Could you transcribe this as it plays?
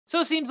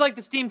So seems like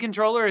the Steam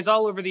controller is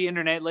all over the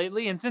internet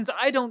lately, and since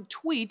I don't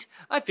tweet,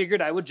 I figured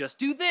I would just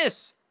do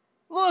this.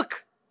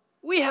 Look!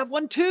 We have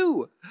one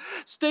too!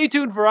 Stay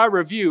tuned for our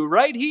review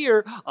right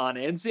here on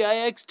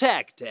NCIX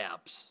Tech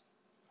Taps.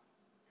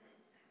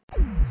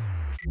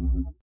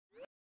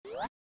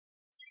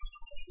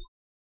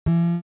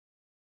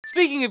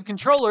 Speaking of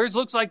controllers,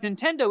 looks like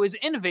Nintendo is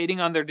innovating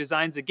on their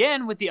designs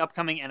again with the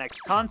upcoming NX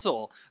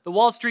console. The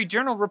Wall Street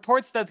Journal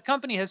reports that the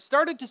company has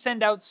started to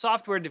send out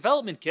software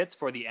development kits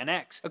for the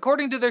NX.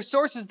 According to their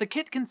sources, the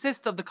kit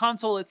consists of the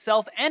console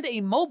itself and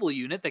a mobile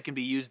unit that can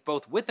be used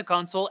both with the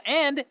console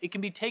and it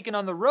can be taken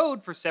on the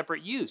road for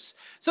separate use.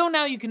 So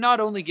now you can not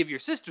only give your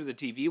sister the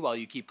TV while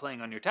you keep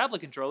playing on your tablet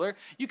controller,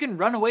 you can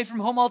run away from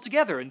home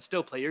altogether and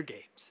still play your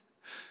games.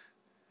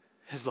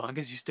 As long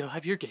as you still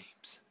have your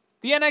games.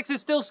 The NX is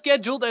still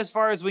scheduled, as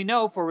far as we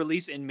know, for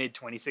release in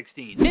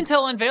mid-2016.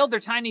 Intel unveiled their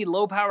tiny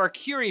low-power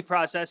Curie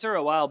processor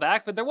a while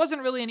back, but there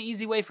wasn't really an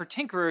easy way for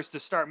tinkerers to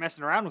start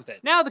messing around with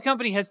it. Now the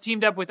company has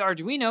teamed up with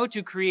Arduino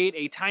to create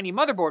a tiny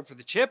motherboard for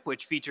the chip,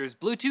 which features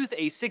Bluetooth,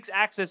 a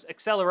 6-axis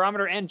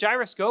accelerometer and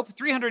gyroscope,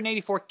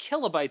 384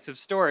 kilobytes of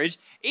storage,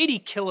 80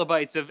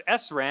 kilobytes of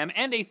SRAM,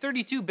 and a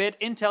 32-bit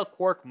Intel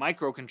Quark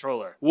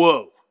microcontroller.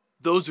 Whoa,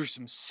 those are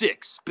some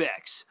sick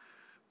specs.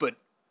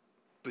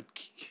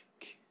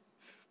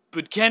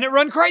 But can it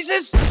run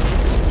Crysis?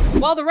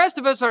 While the rest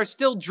of us are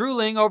still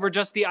drooling over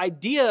just the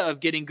idea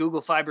of getting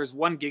Google Fiber's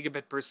 1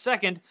 gigabit per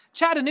second,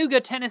 Chattanooga,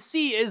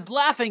 Tennessee is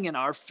laughing in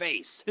our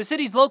face. The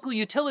city's local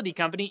utility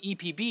company,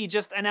 EPB,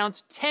 just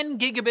announced 10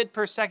 gigabit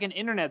per second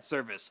internet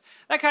service.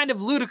 That kind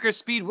of ludicrous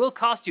speed will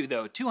cost you,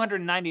 though,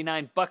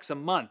 $299 a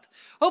month.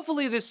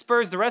 Hopefully this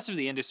spurs the rest of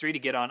the industry to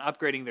get on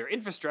upgrading their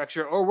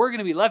infrastructure, or we're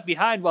gonna be left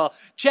behind while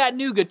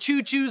Chattanooga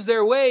choo-choos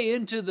their way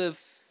into the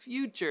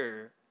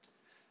future.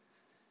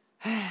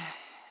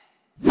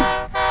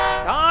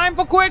 Time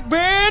for quick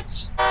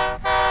bits!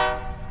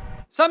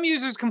 Some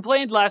users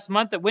complained last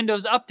month that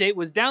Windows Update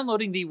was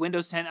downloading the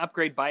Windows 10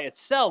 upgrade by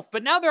itself,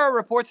 but now there are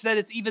reports that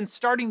it's even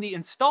starting the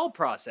install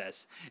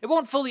process. It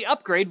won't fully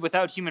upgrade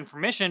without human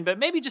permission, but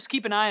maybe just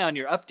keep an eye on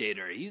your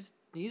updater. He's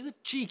a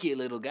cheeky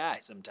little guy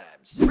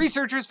sometimes.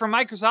 Researchers from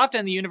Microsoft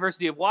and the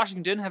University of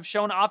Washington have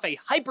shown off a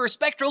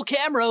hyperspectral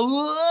camera.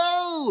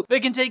 Whoa!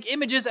 They can take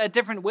images at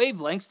different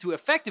wavelengths to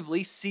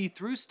effectively see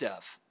through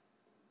stuff.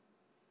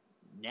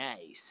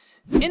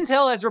 Nice.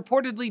 Intel has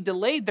reportedly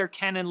delayed their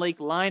Cannon Lake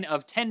line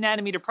of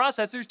 10nm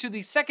processors to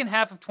the second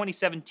half of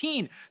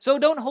 2017, so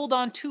don't hold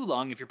on too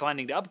long if you're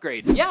planning to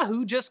upgrade.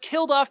 Yahoo just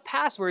killed off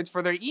passwords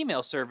for their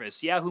email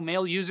service. Yahoo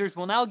Mail users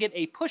will now get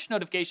a push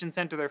notification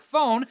sent to their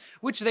phone,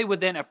 which they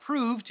would then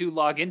approve to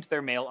log into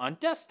their mail on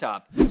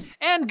desktop.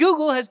 And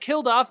Google has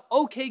killed off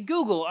OK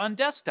Google on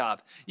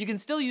desktop. You can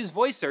still use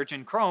voice search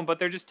in Chrome, but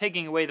they're just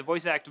taking away the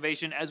voice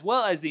activation as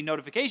well as the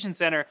notification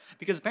center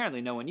because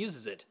apparently no one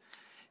uses it.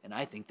 And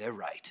I think they're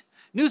right.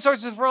 News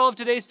sources for all of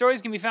today's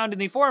stories can be found in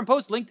the forum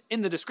post linked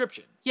in the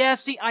description. Yeah,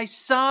 see, I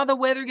saw the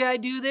weather guy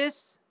do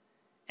this,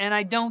 and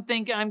I don't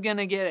think I'm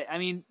gonna get it. I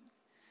mean,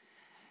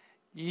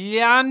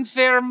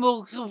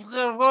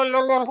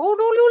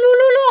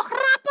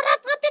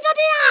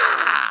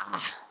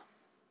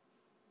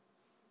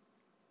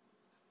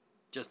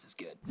 just as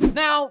good.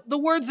 Now, the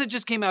words that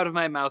just came out of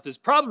my mouth is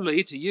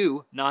probably, to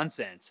you,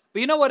 nonsense. But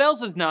you know what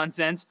else is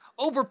nonsense?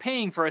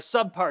 Overpaying for a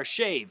subpar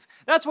shave.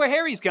 That's where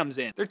Harry's comes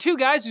in. They're two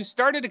guys who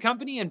started a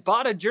company and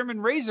bought a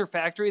German razor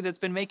factory that's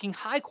been making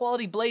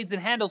high-quality blades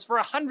and handles for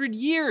 100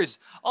 years.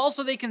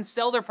 Also, they can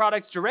sell their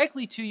products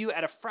directly to you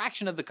at a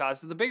fraction of the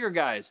cost of the bigger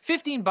guys.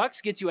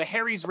 $15 gets you a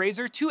Harry's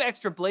razor, 2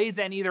 extra blades,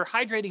 and either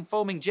hydrating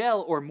foaming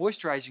gel or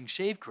moisturizing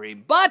shave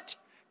cream. But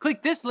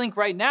click this link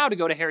right now to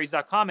go to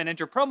harrys.com and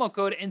enter promo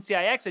code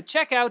NCIX at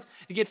checkout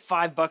to get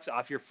 $5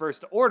 off your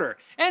first order.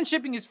 And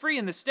shipping is free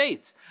in the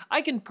States.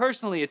 I can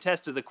personally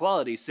attest to the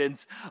quality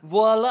since,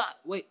 voila,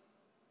 wait.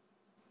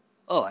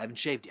 Oh, I haven't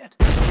shaved yet.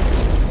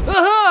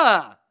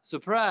 Aha!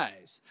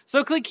 Surprise.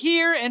 So click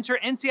here, enter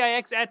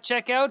NCIX at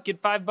checkout,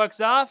 get $5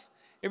 off.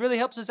 It really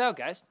helps us out,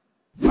 guys.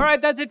 All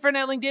right, that's it for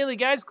Netlink Daily,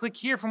 guys. Click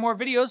here for more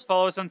videos,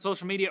 follow us on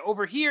social media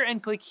over here,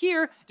 and click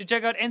here to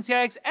check out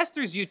NCIX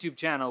Esther's YouTube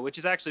channel, which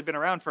has actually been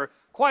around for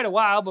quite a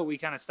while, but we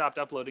kind of stopped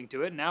uploading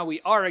to it. Now we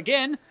are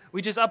again.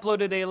 We just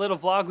uploaded a little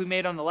vlog we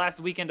made on the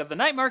last weekend of the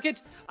night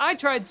market. I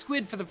tried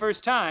squid for the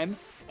first time,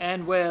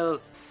 and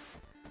well,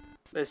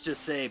 let's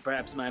just say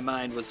perhaps my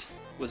mind was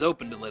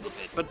opened a little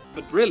bit, but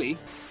really,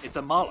 it's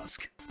a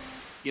mollusk.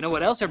 You know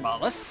what else are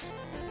mollusks?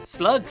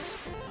 Slugs.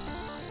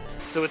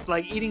 So it's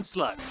like eating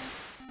slugs.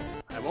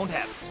 I won't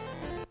have it,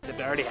 except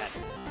I already had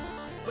it.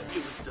 But it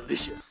was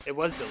delicious. It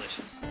was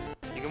delicious.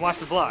 You can watch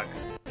the vlog.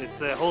 It's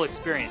the whole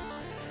experience.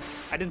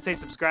 I didn't say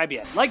subscribe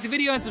yet. Like the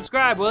video and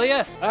subscribe, will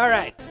ya? All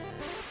right.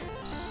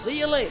 See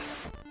you later.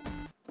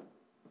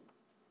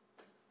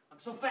 I'm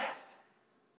so fast.